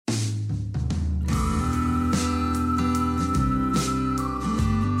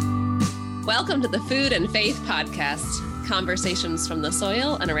Welcome to the Food and Faith Podcast, conversations from the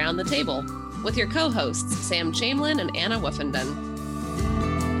soil and around the table, with your co-hosts, Sam Chamlin and Anna Wuffenden.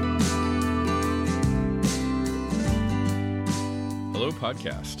 Hello,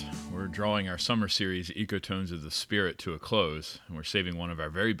 podcast. We're drawing our summer series, Ecotones of the Spirit, to a close, and we're saving one of our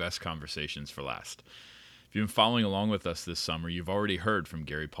very best conversations for last. If you've been following along with us this summer, you've already heard from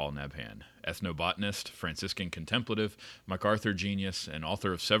Gary Paul Nabhan, ethnobotanist, Franciscan contemplative, MacArthur genius, and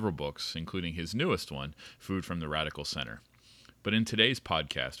author of several books, including his newest one, Food from the Radical Center. But in today's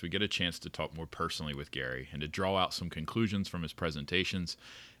podcast, we get a chance to talk more personally with Gary and to draw out some conclusions from his presentations,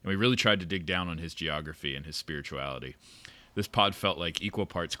 and we really tried to dig down on his geography and his spirituality. This pod felt like equal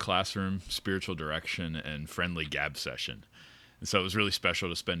parts classroom, spiritual direction, and friendly gab session. And so it was really special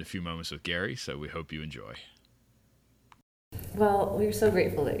to spend a few moments with Gary, so we hope you enjoy. Well, we're so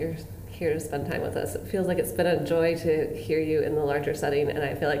grateful that you're here to spend time with us. It feels like it's been a joy to hear you in the larger setting, and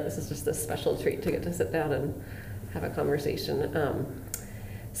I feel like this is just a special treat to get to sit down and have a conversation.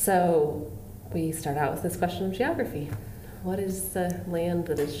 So we start out with this question of geography. What is the land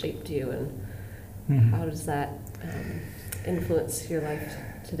that has shaped you, and how does that influence your life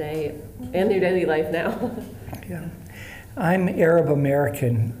today and your daily life now? Yeah. I'm Arab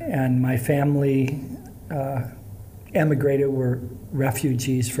American, and my family emigrated, were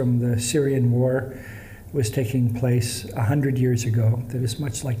refugees from the Syrian war. It was taking place 100 years ago, that is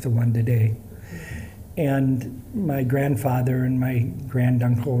much like the one today. And my grandfather and my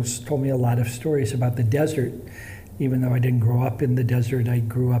granduncles told me a lot of stories about the desert. Even though I didn't grow up in the desert, I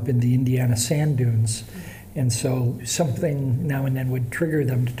grew up in the Indiana sand dunes. And so something now and then would trigger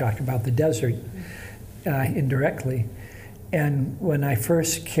them to talk about the desert indirectly. And when I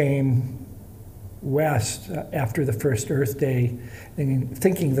first came west after the first Earth Day,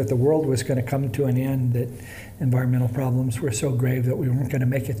 thinking that the world was going to come to an end, that environmental problems were so grave that we weren't going to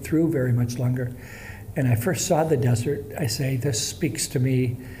make it through very much longer, and I first saw the desert, I say, this speaks to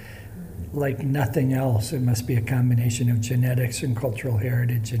me like nothing else. It must be a combination of genetics and cultural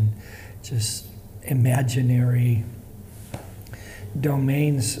heritage and just imaginary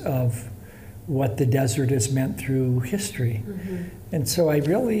domains of what the desert has meant through history. And so I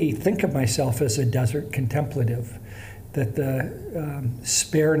really think of myself as a desert contemplative, that the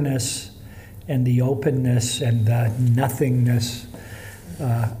spareness and the openness and the nothingness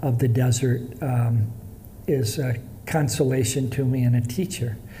of the desert is a consolation to me and a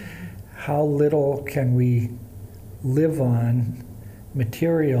teacher. How little can we live on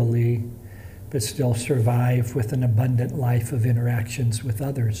materially but still survive with an abundant life of interactions with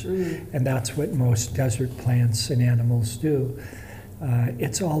others. And that's what most desert plants and animals do.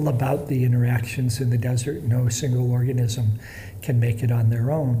 It's all about the interactions in the desert. No single organism can make it on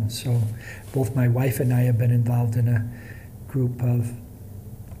their own. So both my wife and I have been involved in a group of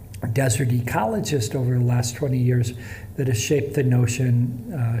desert ecologists over the last 20 years that has shaped the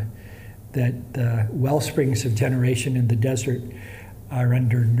notion that the well springs of generation in the desert are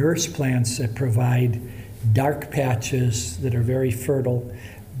under nurse plants that provide dark patches that are very fertile,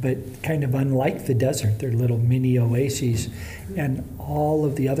 but kind of unlike the desert. They're little mini oases. And all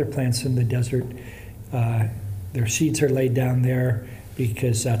of the other plants in the desert, their seeds are laid down there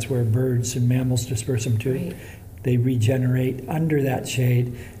because that's where birds and mammals disperse them to. Right. They regenerate under that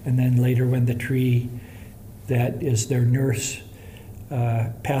shade, and then later when the tree that is their nurse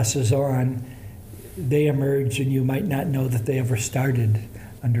passes on, they emerge, and you might not know that they ever started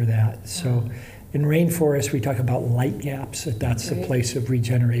under that. So in rainforests, we talk about light gaps, that's the place of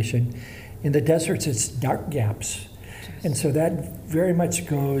regeneration. In the deserts, it's dark gaps. And so that very much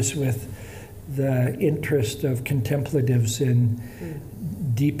goes with the interest of contemplatives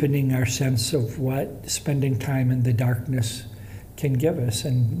in deepening our sense of what spending time in the darkness can give us.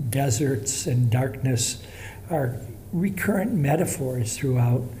 And deserts and darkness are recurrent metaphors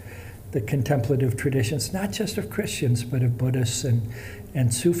throughout the contemplative traditions, not just of Christians, but of Buddhists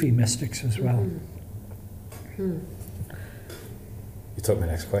and Sufi mystics as well. You took my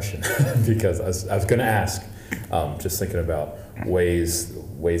next question because I was going to ask, just thinking about ways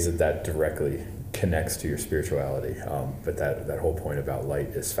that directly connects to your spirituality, but that whole point about light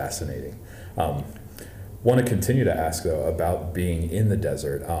is fascinating. Want to continue to ask though about being in the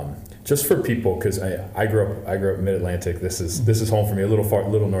desert, just for people, because I grew up mid-Atlantic. This is home for me, a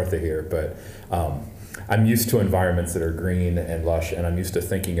little north of here, but I'm used to environments that are green and lush, and I'm used to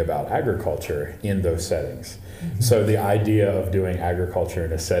thinking about agriculture in those settings. So the idea of doing agriculture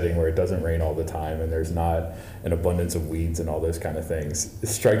in a setting where it doesn't rain all the time and there's not an abundance of weeds and all those kind of things, it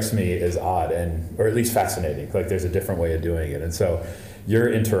strikes me as odd, or at least fascinating. Like there's a different way of doing it. And so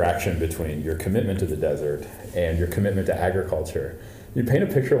your interaction between your commitment to the desert and your commitment to agriculture you paint a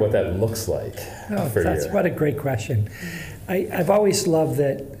picture of what that looks like for That's you. what a great question. I've always loved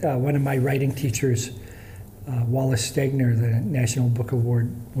that one of my writing teachers, Wallace Stegner, the National Book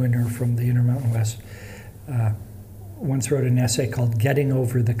Award winner from the Intermountain West, once wrote an essay called Getting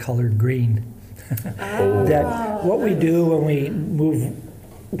Over the Color Green. That what we do when we move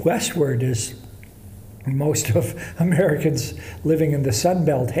westward is most of Americans living in the Sun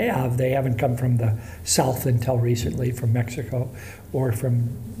Belt they haven't come from the south until recently, from Mexico or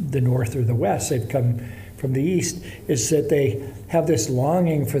from the north or the west. They've come from the east, is that they have this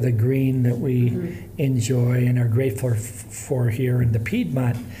longing for the green that we enjoy and are grateful for here in the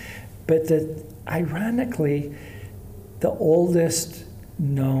Piedmont. But that, ironically, the oldest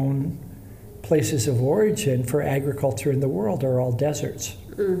known places of origin for agriculture in the world are all deserts.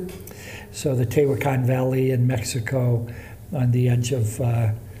 So the Tehuacan Valley in Mexico, on the edge of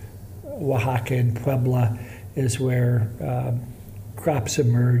Oaxaca and Puebla, is where crops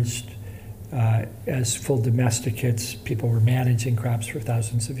emerged as full domesticates. People were managing crops for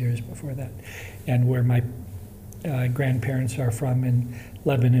thousands of years before that. And where my grandparents are from in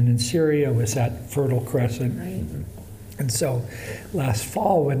Lebanon and Syria was that Fertile Crescent. Right. And so last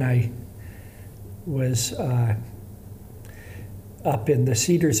fall, when I was up in the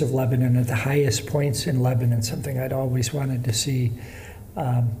Cedars of Lebanon at the highest points in Lebanon, something I'd always wanted to see,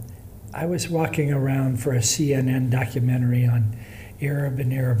 I was walking around for a CNN documentary on Arab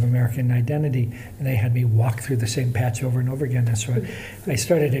and Arab American identity, and they had me walk through the same patch over and over again. And so I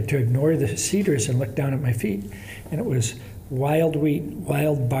started to ignore the cedars and look down at my feet, and it was wild wheat,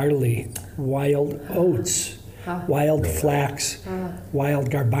 wild barley, wild oats, wild flax, wild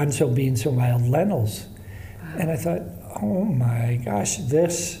garbanzo beans, and wild lentils. And I thought, oh my gosh,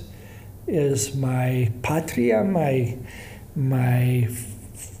 this is my patria, my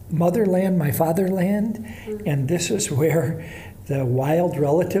motherland, my fatherland, and this is where the wild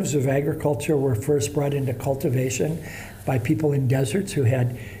relatives of agriculture were first brought into cultivation by people in deserts who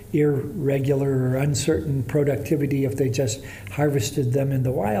had irregular or uncertain productivity if they just harvested them in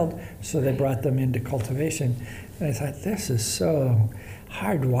the wild, so they brought them into cultivation. And I thought, this is so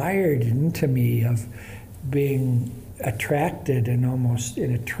hardwired into me of being attracted and almost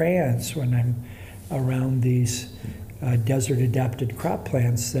in a trance when I'm around these desert-adapted crop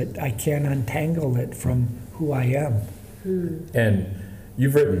plants that I can't untangle it from who I am. And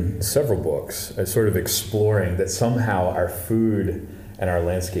you've written several books sort of exploring that somehow our food and our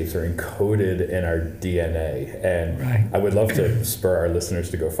landscapes are encoded in our DNA. And Right. I would love to spur our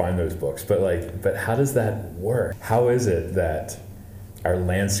listeners to go find those books. But how does that work? How is it that our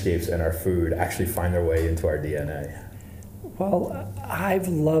landscapes and our food actually find their way into our DNA? Well, I've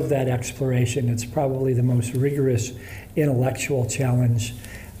loved that exploration. It's probably the most rigorous intellectual challenge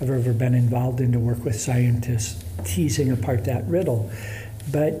I've ever been involved in, to work with scientists teasing apart that riddle.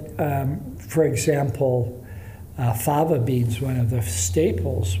 But for example, fava beans, one of the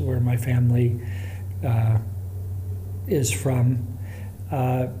staples where my family is from,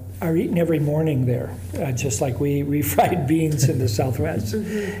 are eaten every morning there, just like we refried beans in the Southwest.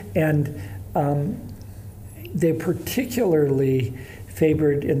 And they're particularly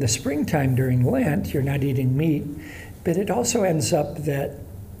favored in the springtime during Lent. You're not eating meat, but it also ends up that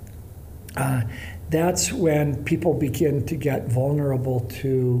that's when people begin to get vulnerable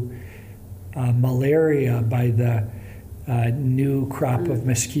to malaria by the new crop of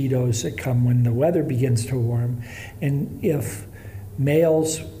mosquitoes that come when the weather begins to warm. And if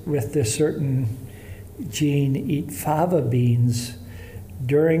males with this certain gene eat fava beans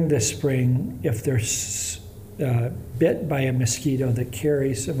during the spring, if they're bit by a mosquito that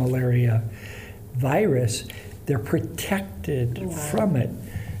carries the malaria virus, they're protected from it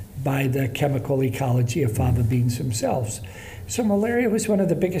by the chemical ecology of fava beans themselves. So malaria was one of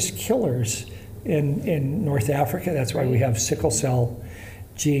the biggest killers in North Africa. That's why we have sickle cell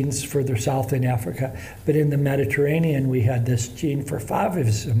genes further south in Africa. But in the Mediterranean, we had this gene for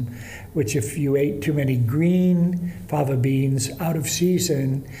favism, which if you ate too many green fava beans out of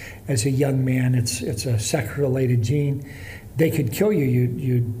season as a young man, it's a sex-related gene, they could kill you.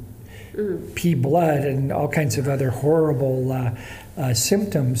 You'd pee blood and all kinds of other horrible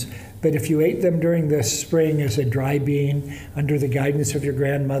symptoms. But if you ate them during the spring as a dry bean, under the guidance of your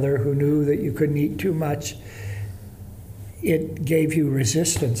grandmother who knew that you couldn't eat too much, it gave you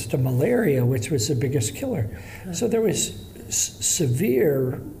resistance to malaria, which was the biggest killer. So there was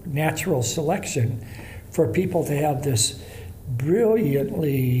severe natural selection for people to have this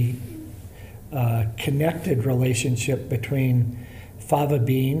brilliantly connected relationship between fava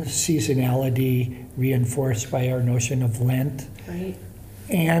bean, seasonality reinforced by our notion of Lent, Right.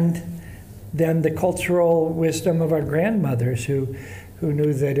 and then the cultural wisdom of our grandmothers who who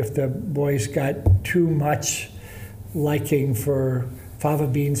knew that if the boys got too much liking for fava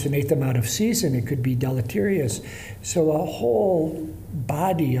beans and ate them out of season, it could be deleterious. So a whole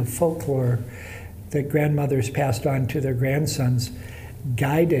body of folklore that grandmothers passed on to their grandsons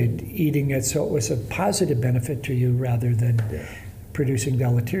guided eating it so it was a positive benefit to you rather than producing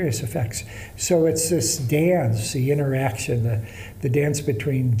deleterious effects. So it's this dance, the interaction, the dance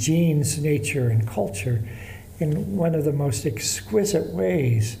between genes, nature, and culture in one of the most exquisite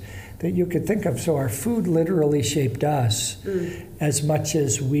ways that you could think of. So our food literally shaped us as much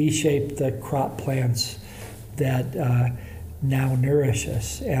as we shaped the crop plants that now nourish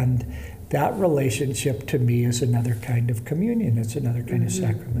us. And that relationship to me is another kind of communion. It's another kind of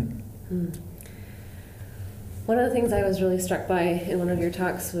sacrament. One of the things I was really struck by in one of your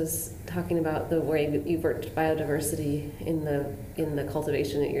talks was talking about the way that you've worked biodiversity in the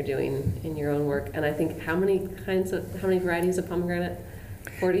cultivation that you're doing in your own work. And I think how many varieties of pomegranate?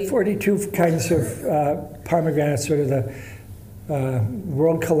 40? 42 kinds of pomegranates, sort of the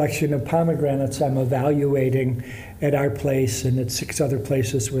world collection of pomegranates I'm evaluating at our place and at 6 other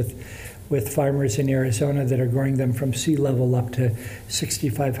places with farmers in Arizona that are growing them from sea level up to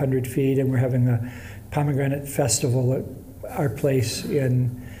 6,500 feet. And we're having a pomegranate festival at our place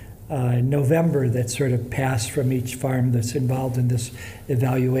in November that sort of passed from each farm that's involved in this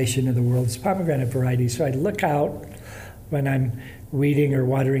evaluation of the world's pomegranate varieties. So I look out when I'm weeding or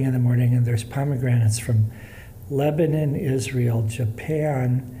watering in the morning, and there's pomegranates from Lebanon, Israel,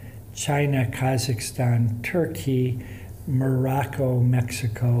 Japan, China, Kazakhstan, Turkey, Morocco,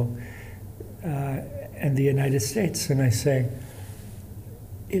 Mexico, and the United States. And I say,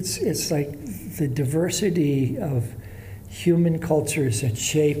 it's like the diversity of human cultures that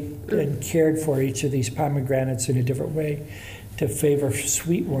shaped and cared for each of these pomegranates in a different way, to favor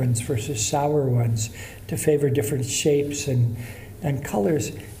sweet ones versus sour ones, to favor different shapes and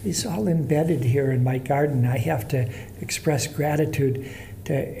colors, is all embedded here in my garden. I have to express gratitude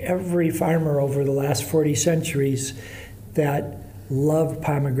to every farmer over the last 40 centuries that loved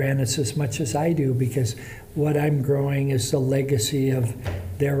pomegranates as much as I do, because what I'm growing is the legacy of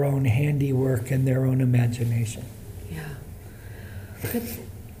their own handiwork and their own imagination. Yeah.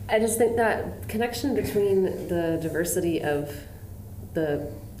 I just think that connection between the diversity of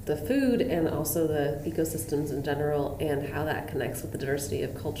the food and also the ecosystems in general, and how that connects with the diversity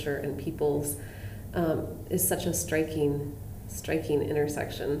of culture and peoples, is such a striking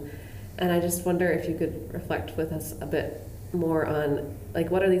intersection. And I just wonder if you could reflect with us a bit more on,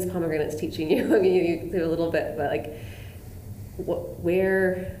 like, what are these pomegranates teaching you? I mean, you do a little bit, but like,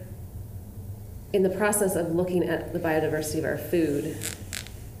 where in the process of looking at the biodiversity of our food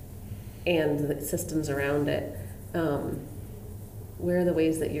and the systems around it, where are the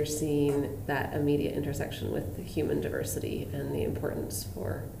ways that you're seeing that immediate intersection with the human diversity and the importance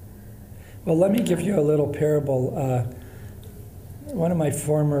for? Well, let me give you a little parable. One of my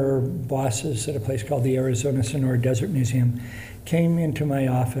former bosses at a place called the Arizona Sonora Desert Museum came into my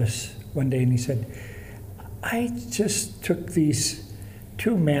office one day and he said, I just took these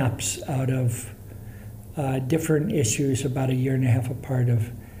 2 maps out of different issues about 1.5 years apart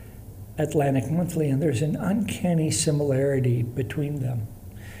of Atlantic Monthly, and there's an uncanny similarity between them.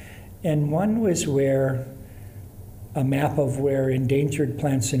 And one was a map of where endangered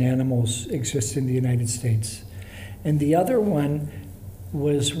plants and animals exist in the United States. And the other one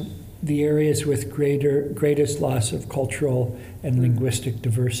was the areas with greatest loss of cultural and linguistic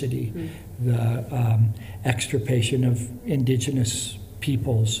diversity, the extirpation of indigenous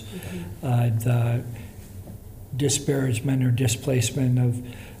peoples, the disparagement or displacement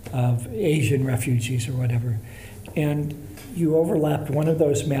of Asian refugees or whatever. And you overlapped one of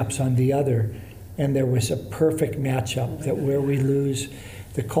those maps on the other, and there was a perfect matchup that where we lose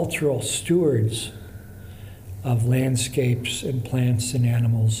the cultural stewards of landscapes and plants and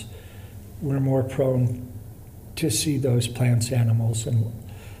animals, we're more prone to see those plants, animals, and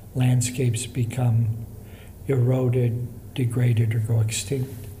landscapes become eroded, degraded, or go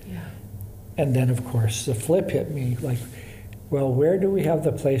extinct. Yeah. And then, of course, the flip hit me, like, well, where do we have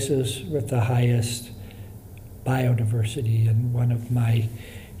the places with the highest biodiversity? And one of my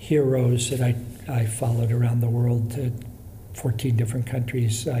heroes that I followed around the world to 14 different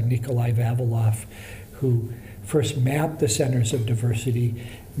countries, Nikolai Vavilov, who first mapped the centers of diversity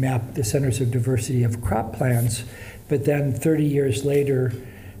of crop plants, but then 30 years later,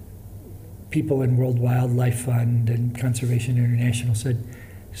 people in World Wildlife Fund and Conservation International said,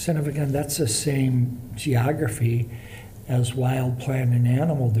 son of a gun, that's the same geography as wild plant and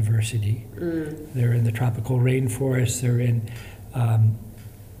animal diversity. They're in the tropical rainforest, they're in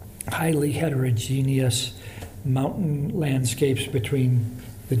highly heterogeneous mountain landscapes between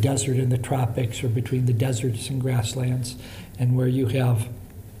the desert and the tropics, or between the deserts and grasslands, and where you have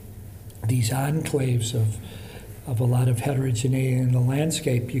these enclaves of a lot of heterogeneity in the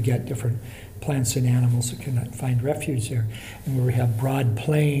landscape, you get different plants and animals that can find refuge there. And where we have broad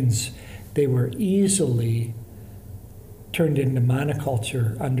plains, they were easily turned into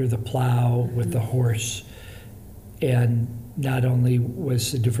monoculture under the plow with the horse. And not only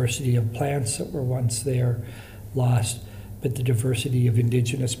was the diversity of plants that were once there lost, but the diversity of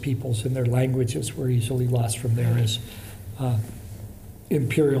indigenous peoples and their languages were easily lost from there as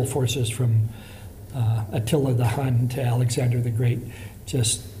imperial forces from Attila the Hun to Alexander the Great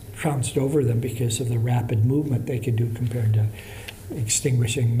just trounced over them because of the rapid movement they could do compared to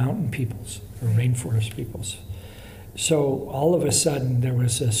extinguishing mountain peoples or rainforest peoples. So all of a sudden there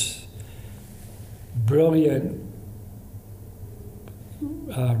was this brilliant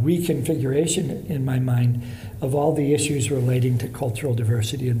reconfiguration in my mind of all the issues relating to cultural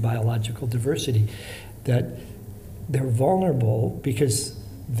diversity and biological diversity, that they're vulnerable because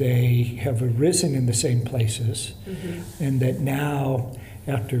they have arisen in the same places, and that now,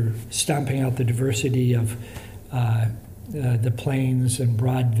 after stomping out the diversity of the plains and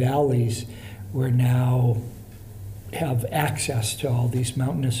broad valleys, we now have access to all these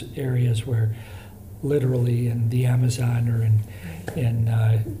mountainous areas where literally in the Amazon or in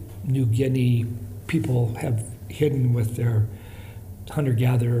New Guinea, people have hidden with their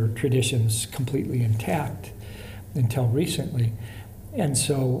hunter-gatherer traditions completely intact until recently. And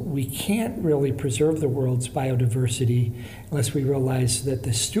so we can't really preserve the world's biodiversity unless we realize that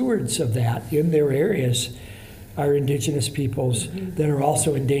the stewards of that in their areas are indigenous peoples that are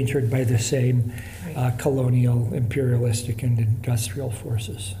also endangered by the same colonial, imperialistic, and industrial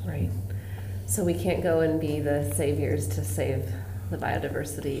forces. Right. So we can't go and be the saviors to save the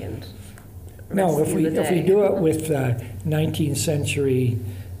biodiversity and No, if we day. do it with 19th century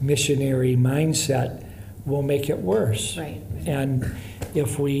missionary mindset, we'll make it worse. Right. And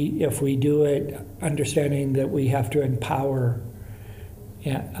if we do it understanding that we have to empower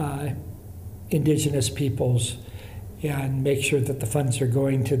indigenous peoples and make sure that the funds are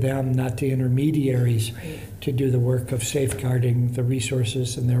going to them, not to intermediaries, to do the work of safeguarding the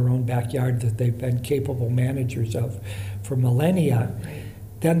resources in their own backyard that they've been capable managers of for millennia,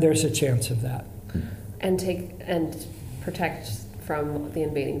 then there's a chance of that. And protect from the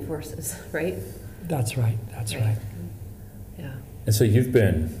invading forces, right? That's right. Yeah. And so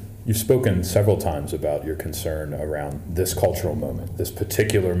you've spoken several times about your concern around this cultural moment, this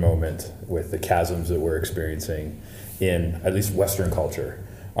particular moment with the chasms that we're experiencing in at least Western culture.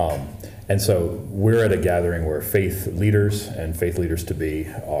 And so we're at a gathering where faith leaders and faith leaders to be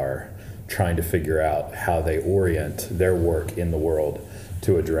are trying to figure out how they orient their work in the world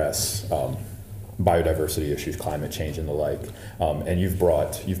to address biodiversity issues, climate change, and the like. And you've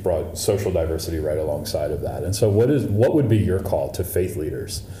brought social diversity right alongside of that. And so what would be your call to faith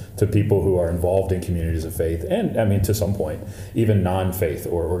leaders, to people who are involved in communities of faith, and I mean to some point even non-faith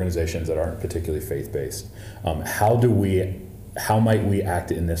or organizations that aren't particularly faith-based? How might we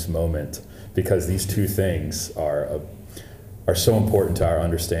act in this moment? Because these two things are so important to our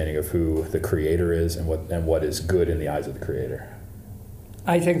understanding of who the Creator is and what is good in the eyes of the Creator.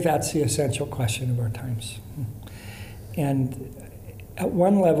 I think that's the essential question of our times. And at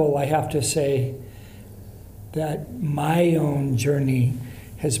one level, I have to say that my own journey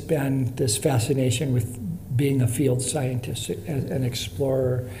has been this fascination with being a field scientist, an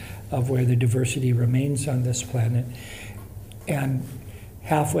explorer of where the diversity remains on this planet. And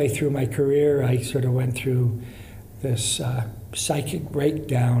halfway through my career, I sort of went through this psychic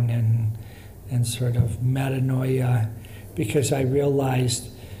breakdown and sort of metanoia, because I realized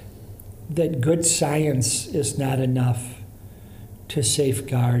that good science is not enough to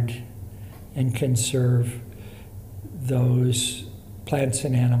safeguard and conserve those plants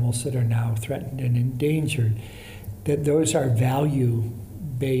and animals that are now threatened and endangered, that those are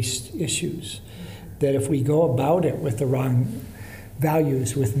value-based issues, that if we go about it with the wrong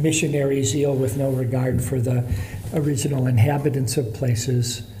values, with missionary zeal, with no regard for the original inhabitants of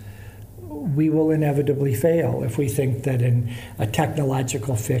places, we will inevitably fail if we think that in a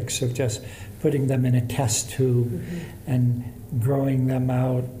technological fix of just putting them in a test tube and growing them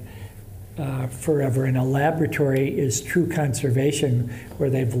out forever in a laboratory is true conservation, where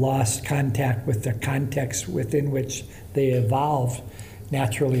they've lost contact with the context within which they evolved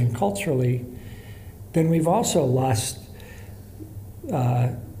naturally and culturally, then we've also lost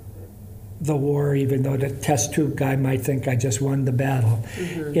the war, even though the test tube guy might think I just won the battle.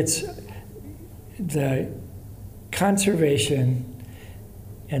 It's the conservation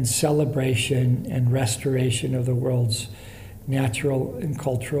and celebration and restoration of the world's natural and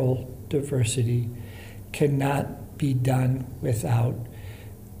cultural diversity cannot be done without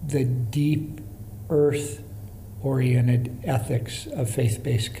the deep earth-oriented ethics of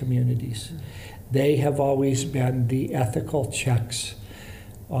faith-based communities. They have always been the ethical checks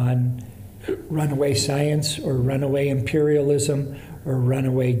on runaway science or runaway imperialism or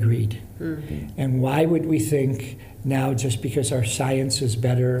runaway greed. And why would we think now, just because our science is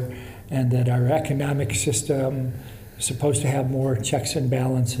better and that our economic system is supposed to have more checks and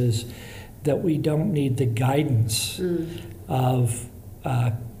balances, that we don't need the guidance of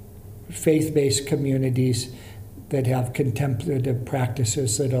faith-based communities that have contemplative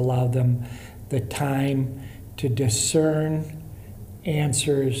practices that allow them the time to discern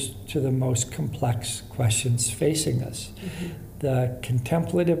answers to the most complex questions facing us. The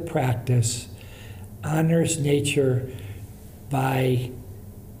contemplative practice honors nature by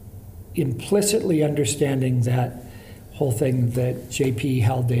implicitly understanding that whole thing that J.P.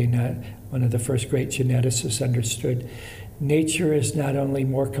 Haldane, one of the first great geneticists, understood. Nature is not only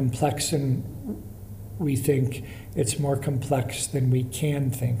more complex than we think, it's more complex than we can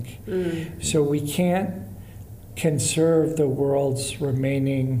think. So we can't conserve the world's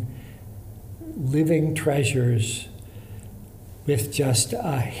remaining living treasures with just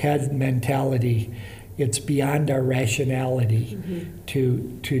a head mentality. It's beyond our rationality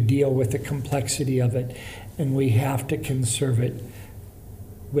to deal with the complexity of it, and we have to conserve it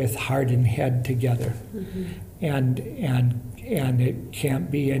with heart and head together. And it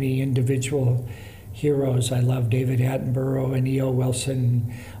can't be any individual heroes. I love David Attenborough and E.O.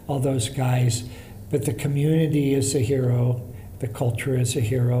 Wilson, all those guys, but the community is a hero, the culture is a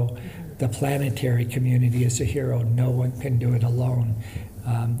hero, the planetary community is a hero. No one can do it alone.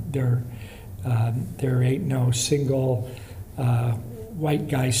 There ain't no single white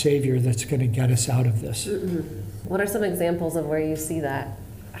guy savior that's going to get us out of this. What are some examples of where you see that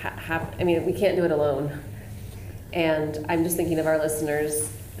I mean, we can't do it alone. And I'm just thinking of our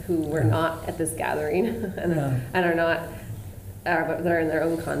listeners who were not at this gathering and are not, they're in their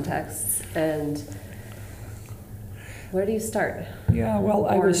own contexts. And where do you start? Yeah, well,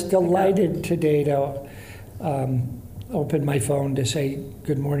 I was delighted today to open my phone to say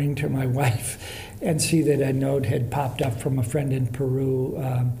good morning to my wife and see that a note had popped up from a friend in Peru,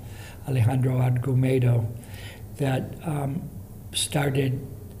 Alejandro Argumedo, that started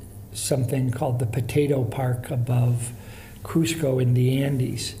something called the Potato Park above Cusco in the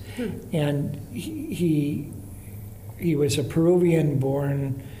Andes. And he was a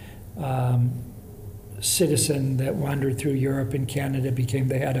Peruvian-born citizen that wandered through Europe and Canada, became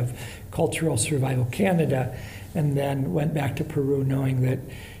the head of Cultural Survival Canada, and then went back to Peru knowing that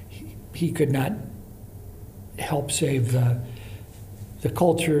he could not help save the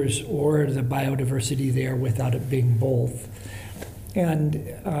cultures or the biodiversity there without it being both.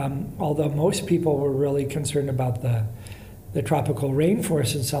 And although most people were really concerned about the tropical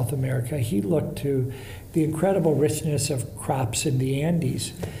rainforest in South America, he looked to the incredible richness of crops in the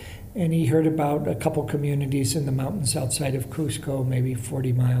Andes. And he heard about a couple communities in the mountains outside of Cusco, maybe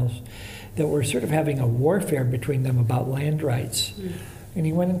 40 miles, that were sort of having a warfare between them about land rights. And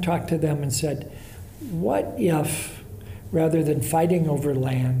he went and talked to them and said, what if, rather than fighting over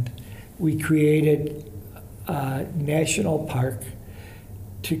land, we created a national park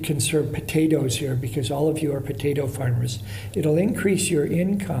to conserve potatoes here, because all of you are potato farmers. It'll increase your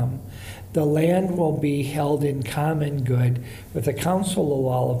income. The land will be held in common good with the council of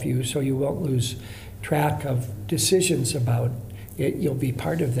all of you, so you won't lose track of decisions about it. You'll be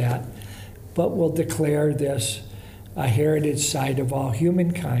part of that. But we'll declare this a heritage site of all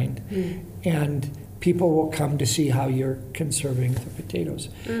humankind, and people will come to see how you're conserving the potatoes.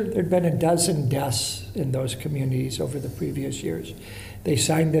 There'd been a dozen deaths in those communities over the previous years. They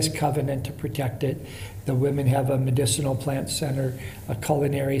signed this covenant to protect it. The women have a medicinal plant center, a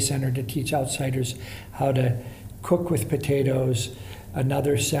culinary center to teach outsiders how to cook with potatoes,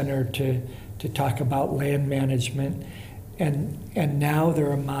 another center to talk about land management. And now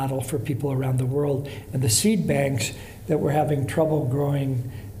they're a model for people around the world. And the seed banks that were having trouble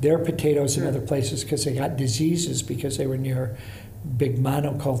growing their potatoes in other places because they got diseases because they were near big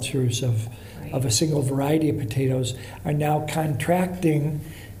monocultures of a single variety of potatoes are now contracting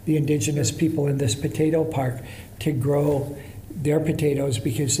the indigenous people in this potato park to grow their potatoes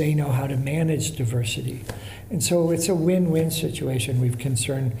because they know how to manage diversity. And so it's a win-win situation. We've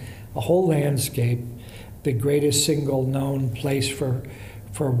concerned a whole landscape, the greatest single known place for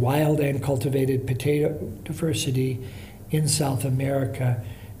wild and cultivated potato diversity in South America,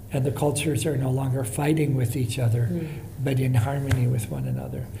 and the cultures are no longer fighting with each other, but in harmony with one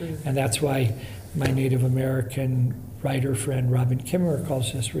another. And that's why my Native American writer friend Robin Kimmerer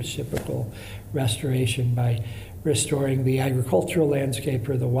calls this reciprocal restoration, by restoring the agricultural landscape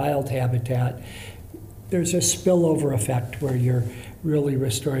or the wild habitat. There's a spillover effect where you're really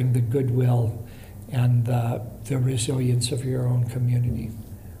restoring the goodwill and the resilience of your own community.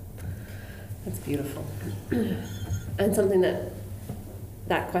 That's beautiful. And something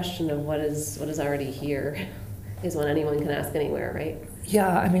that question of what is already here is one anyone can ask anywhere, right?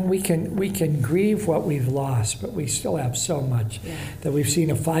 Yeah, I mean, we can grieve what we've lost, but we still have so much. That we've seen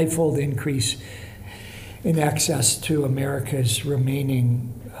a 5-fold increase in access to America's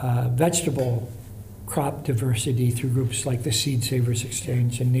remaining vegetable crop diversity through groups like the Seed Savers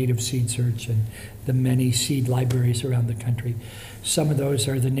Exchange and Native Seed Search and the many seed libraries around the country. Some of those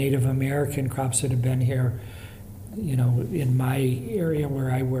are the Native American crops that have been here, you know, in my area where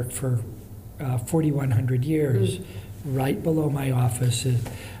I work for 4,100 years. Right below my office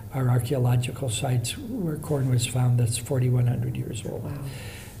are archaeological sites where corn was found that's 4,100 years old.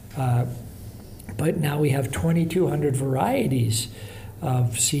 Wow. But now we have 2,200 varieties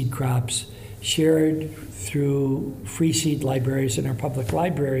of seed crops shared through free seed libraries in our public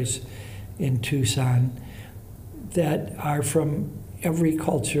libraries in Tucson that are from every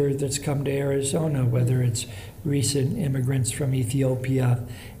culture that's come to Arizona, whether it's recent immigrants from Ethiopia,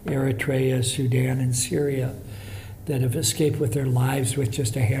 Eritrea, Sudan, and Syria that have escaped with their lives with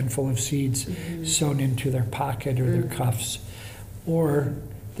just a handful of seeds sewn into their pocket or their cuffs, or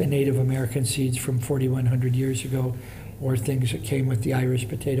the Native American seeds from 4,100 years ago, or things that came with the Irish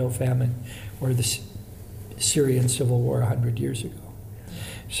potato famine or the Syrian civil war 100 years ago.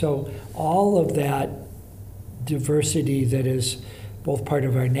 So all of that diversity that is both part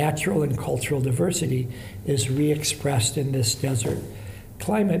of our natural and cultural diversity is re-expressed in this desert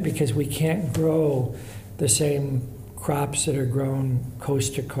climate, because we can't grow the same crops that are grown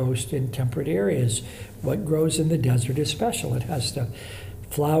coast to coast in temperate areas. What grows in the desert is special. It has to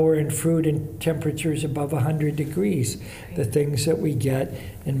flower and fruit in temperatures above 100 degrees. The things that we get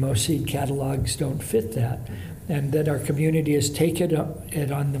in most seed catalogs don't fit that. And that our community has taken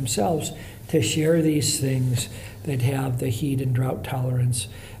it on themselves to share these things that have the heat and drought tolerance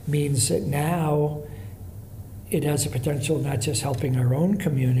means that now it has a potential not just helping our own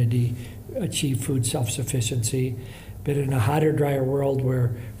community achieve food self-sufficiency, but in a hotter, drier world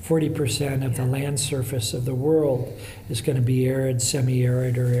where 40% of the land surface of the world is going to be arid,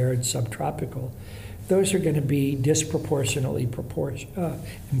 semi-arid, or arid subtropical, those are going to be disproportionately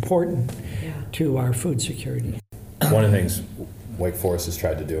important to our food security. One of the things Wake Forest has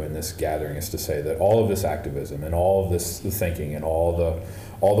tried to do in this gathering is to say that all of this activism and all of this thinking and all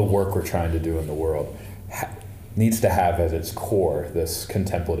the work we're trying to do in the world needs to have at its core this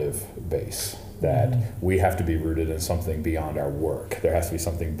contemplative base, that we have to be rooted in something beyond our work. There has to be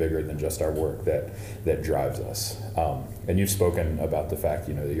something bigger than just our work that drives us. And you've spoken about the fact,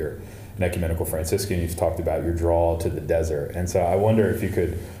 you know, that you're an ecumenical Franciscan. You've talked about your draw to the desert. And so I wonder if you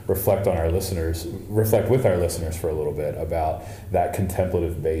could reflect with our listeners for a little bit about that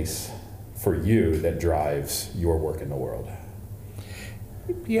contemplative base for you that drives your work in the world.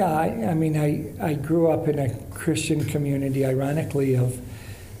 Yeah, I mean, I grew up in a Christian community, ironically, of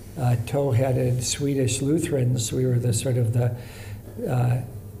tow-headed Swedish Lutherans. We were the sort of the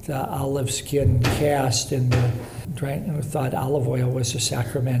olive-skinned caste in the who thought olive oil was a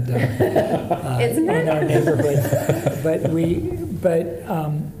sacrament in our neighborhood.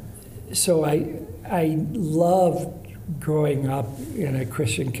 So I loved growing up in a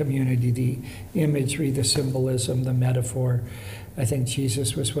Christian community, the imagery, the symbolism, the metaphor. I think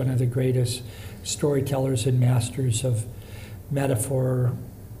Jesus was one of the greatest storytellers and masters of metaphor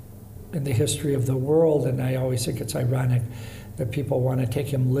in the history of the world, and I always think it's ironic that people want to take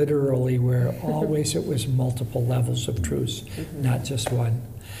him literally, where always it was multiple levels of truth, not just one.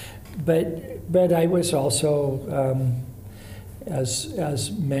 But I was also,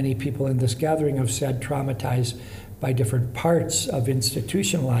 as many people in this gathering have said, traumatized by different parts of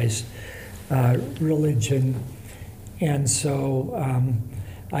institutionalized religion. And so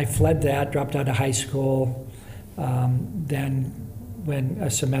I fled that, dropped out of high school, then went a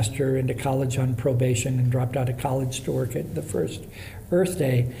semester into college on probation and dropped out of college to work at the first Earth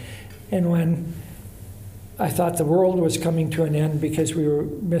Day. And when I thought the world was coming to an end because we were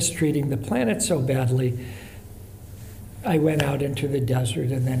mistreating the planet so badly, I went out into the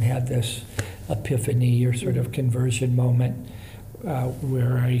desert and then had this epiphany or sort of conversion moment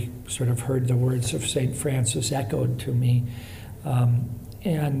where I sort of heard the words of St. Francis echoed to me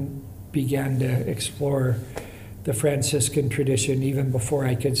and began to explore the Franciscan tradition even before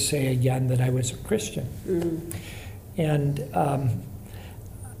I could say again that I was a Christian. And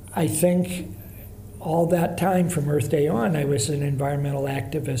I think all that time from Earth Day on, I was an environmental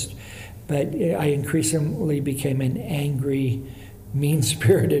activist, but I increasingly became an angry,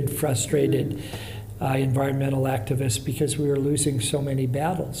 mean-spirited, frustrated environmental activist because we were losing so many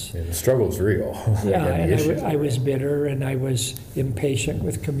battles. Yeah, the struggle's real. Yeah, and I was bitter and I was impatient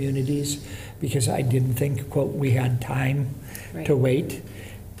with communities because I didn't think, quote, we had time to wait.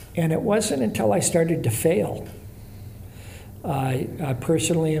 And it wasn't until I started to fail,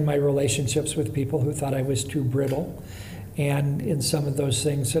 personally in my relationships with people who thought I was too brittle, and in some of those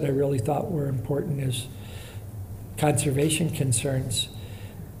things that I really thought were important as conservation concerns,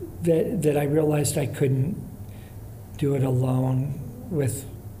 that I realized I couldn't do it alone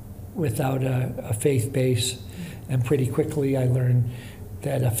without a faith base. And pretty quickly I learned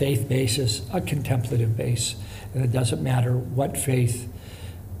that a faith base is a contemplative base. And it doesn't matter what faith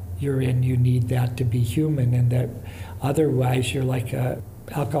you're in, you need that to be human, and that otherwise you're like a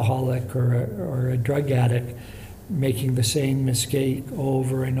alcoholic or a drug addict making the same mistake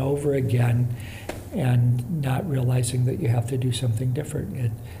over and over again and not realizing that you have to do something different.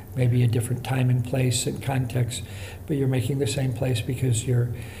 It may be a different time and place and context, but you're making the same place because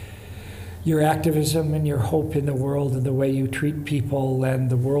your activism and your hope in the world and the way you treat people and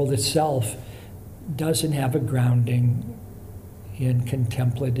the world itself doesn't have a grounding in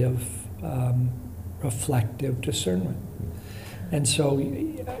contemplative, reflective discernment. And so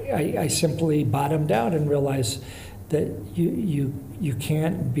I simply bottomed out and realized that you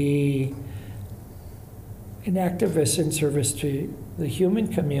can't be an activist in service to the human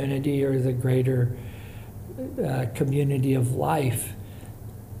community or the greater community of life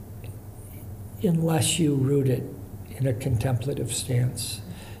unless you root it in a contemplative stance.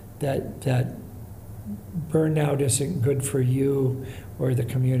 That burnout isn't good for you or the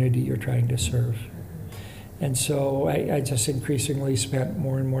community you're trying to serve. And so I just increasingly spent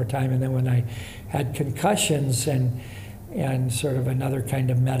more and more time. And then when I had concussions and sort of another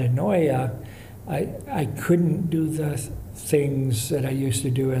kind of metanoia, I couldn't do the things that I used to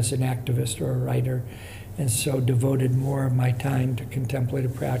do as an activist or a writer, and so devoted more of my time to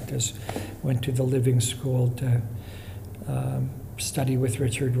contemplative practice. Went to the Living School to study with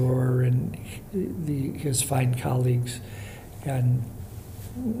Richard Rohr and his fine colleagues, and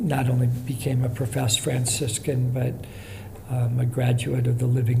not only became a professed Franciscan, but a graduate of the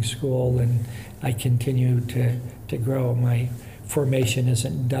Living School, and I continue to grow. My formation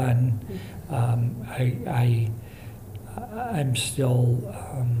isn't done. I'm still,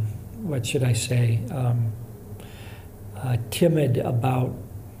 what should I say, timid about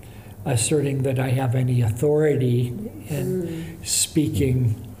asserting that I have any authority in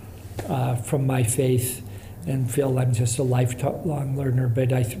speaking from my faith, and feel I'm just a lifelong learner.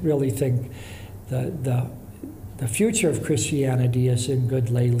 But I really think the future of Christianity is in good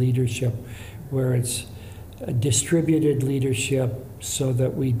lay leadership, where it's a distributed leadership so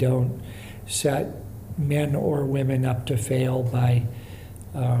that we don't set men or women up to fail by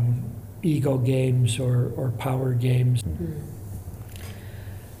ego games or power games.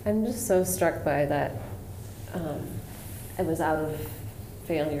 I'm just so struck by that. It was out of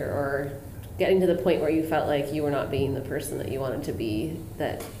failure or getting to the point where you felt like you were not being the person that you wanted to be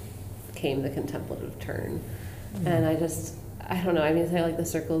that came the contemplative turn. And I don't know, I mean, I like the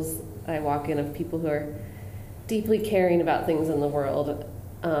circles I walk in of people who are deeply caring about things in the world,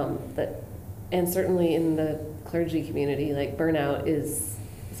 and certainly in the clergy community, like burnout is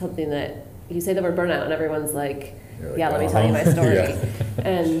something that you say the word burnout and everyone's like, yeah, let me tell you my story. Yeah.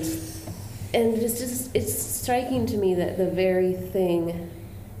 And it's striking to me that the very thing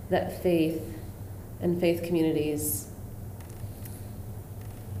that faith and faith communities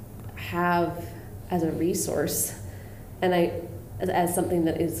have as a resource, and as something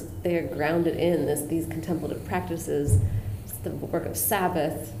that is, they are grounded in these contemplative practices, the work of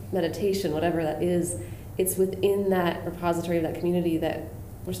Sabbath, meditation, whatever that is, it's within that repository of that community that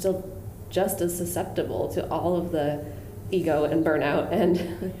we're still just as susceptible to all of the ego and burnout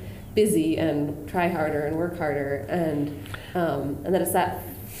and busy and try harder and work harder, and that it's that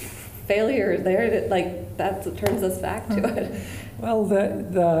failure there that that's what turns us back to it. Well,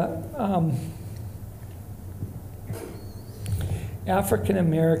 the African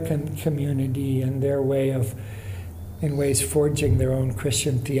American community and their way of, in ways, forging their own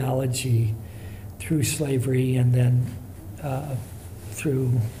Christian theology through slavery and then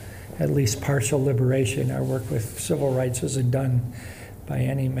through at least partial liberation. Our work with civil rights isn't done by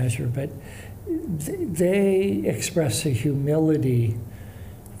any measure, but they express a humility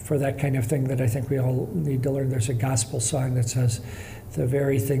for that kind of thing that I think we all need to learn. There's a gospel song that says, "The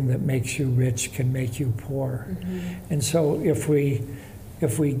very thing that makes you rich can make you poor." And so if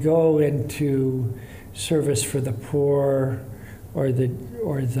we go into service for the poor or the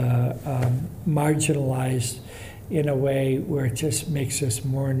marginalized in a way where it just makes us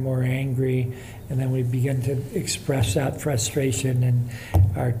more and more angry, and then we begin to express that frustration and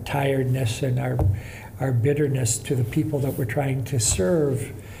our tiredness and our bitterness to the people that we're trying to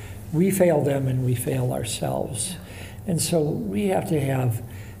serve, we fail them and we fail ourselves. And so we have to have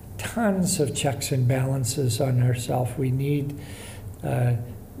tons of checks and balances on ourselves. We need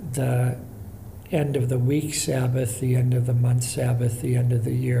the end of the week Sabbath, the end of the month Sabbath, the end of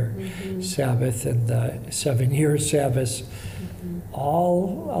the year Sabbath, and the 7-year Sabbath,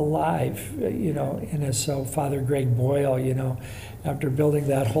 all alive, And so Father Greg Boyle, after building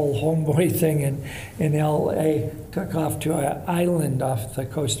that whole homeboy thing in L.A., took off to an island off the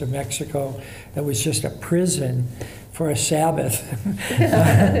coast of Mexico that was just a prison for a Sabbath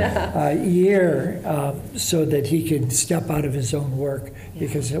a year, so that he could step out of his own work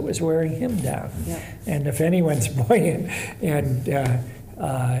because it was wearing him down. And if anyone's buoyant and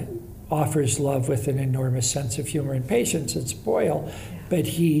offers love with an enormous sense of humor and patience, it's Boyle. But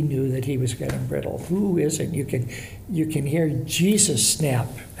he knew that he was getting brittle. Who isn't? You can hear Jesus snap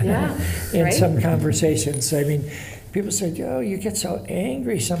in some conversations. I mean, people said, "Oh, you get so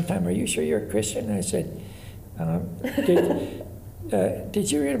angry sometimes. Are you sure you're a Christian?" And I said,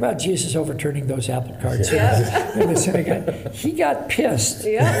 did you read about Jesus overturning those apple carts in the synagogue? He got pissed,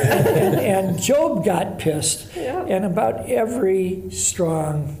 and Job got pissed, and about every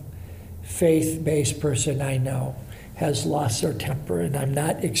strong faith-based person I know has lost their temper, and I'm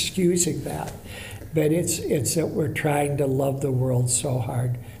not excusing that, but it's that we're trying to love the world so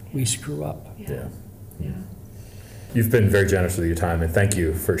hard we screw up. You've been very generous with your time, and thank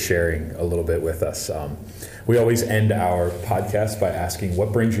you for sharing a little bit with us. We always end our podcast by asking,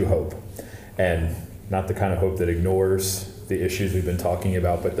 what brings you hope? And not the kind of hope that ignores the issues we've been talking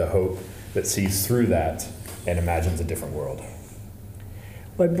about, but the hope that sees through that and imagines a different world.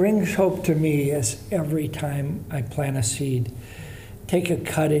 What brings hope to me is every time I plant a seed, take a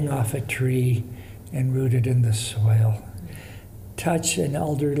cutting off a tree and root it in the soil. Touch an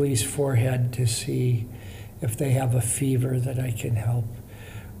elderly's forehead to see if they have a fever that I can help.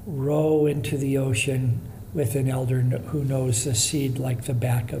 Row into the ocean with an elder who knows the seed like the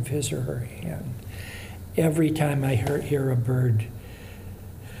back of his or her hand. Every time I hear a bird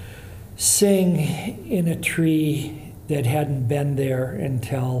sing in a tree that hadn't been there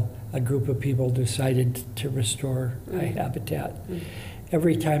until a group of people decided to restore a habitat.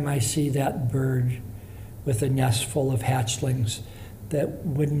 Every time I see that bird with a nest full of hatchlings that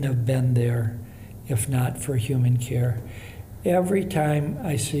wouldn't have been there if not for human care. Every time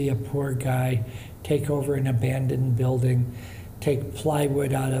I see a poor guy take over an abandoned building, take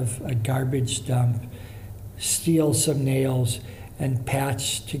plywood out of a garbage dump, steal some nails, and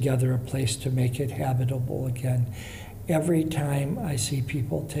patch together a place to make it habitable again. Every time I see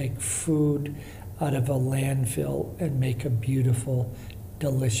people take food out of a landfill and make a beautiful,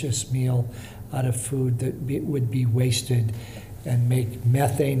 delicious meal out of food that would be wasted and make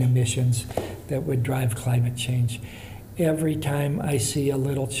methane emissions that would drive climate change. Every time I see a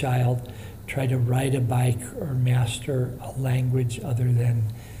little child try to ride a bike or master a language other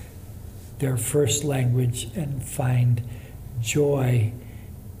than their first language and find joy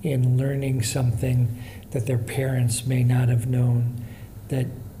in learning something that their parents may not have known, that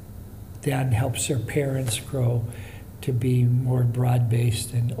then helps their parents grow to be more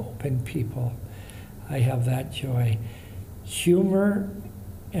broad-based and open people. I have that joy. Humor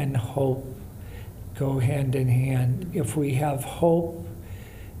and hope go hand in hand. If we have hope,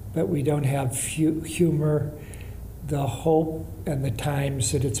 but we don't have humor, the hope and the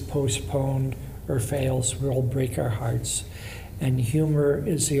times that it's postponed or fails will break our hearts. And humor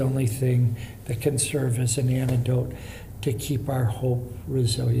is the only thing that can serve as an antidote to keep our hope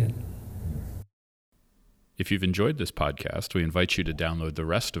resilient. If you've enjoyed this podcast, we invite you to download the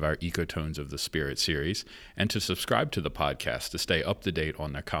rest of our Ecotones of the Spirit series and to subscribe to the podcast to stay up to date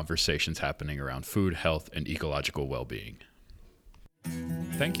on the conversations happening around food, health, and ecological well-being.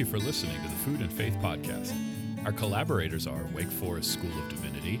 Thank you for listening to the Food and Faith Podcast. Our collaborators are Wake Forest School of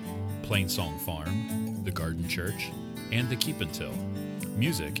Divinity, Plainsong Farm, The Garden Church, and The Keep and Till.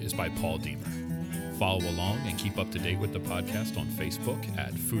 Music is by Paul Deemer. Follow along and keep up to date with the podcast on Facebook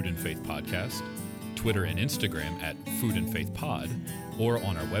at Food and Faith Podcast, Twitter and Instagram at Food and Faith Pod, or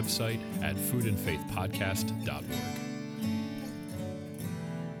on our website at foodandfaithpodcast.org.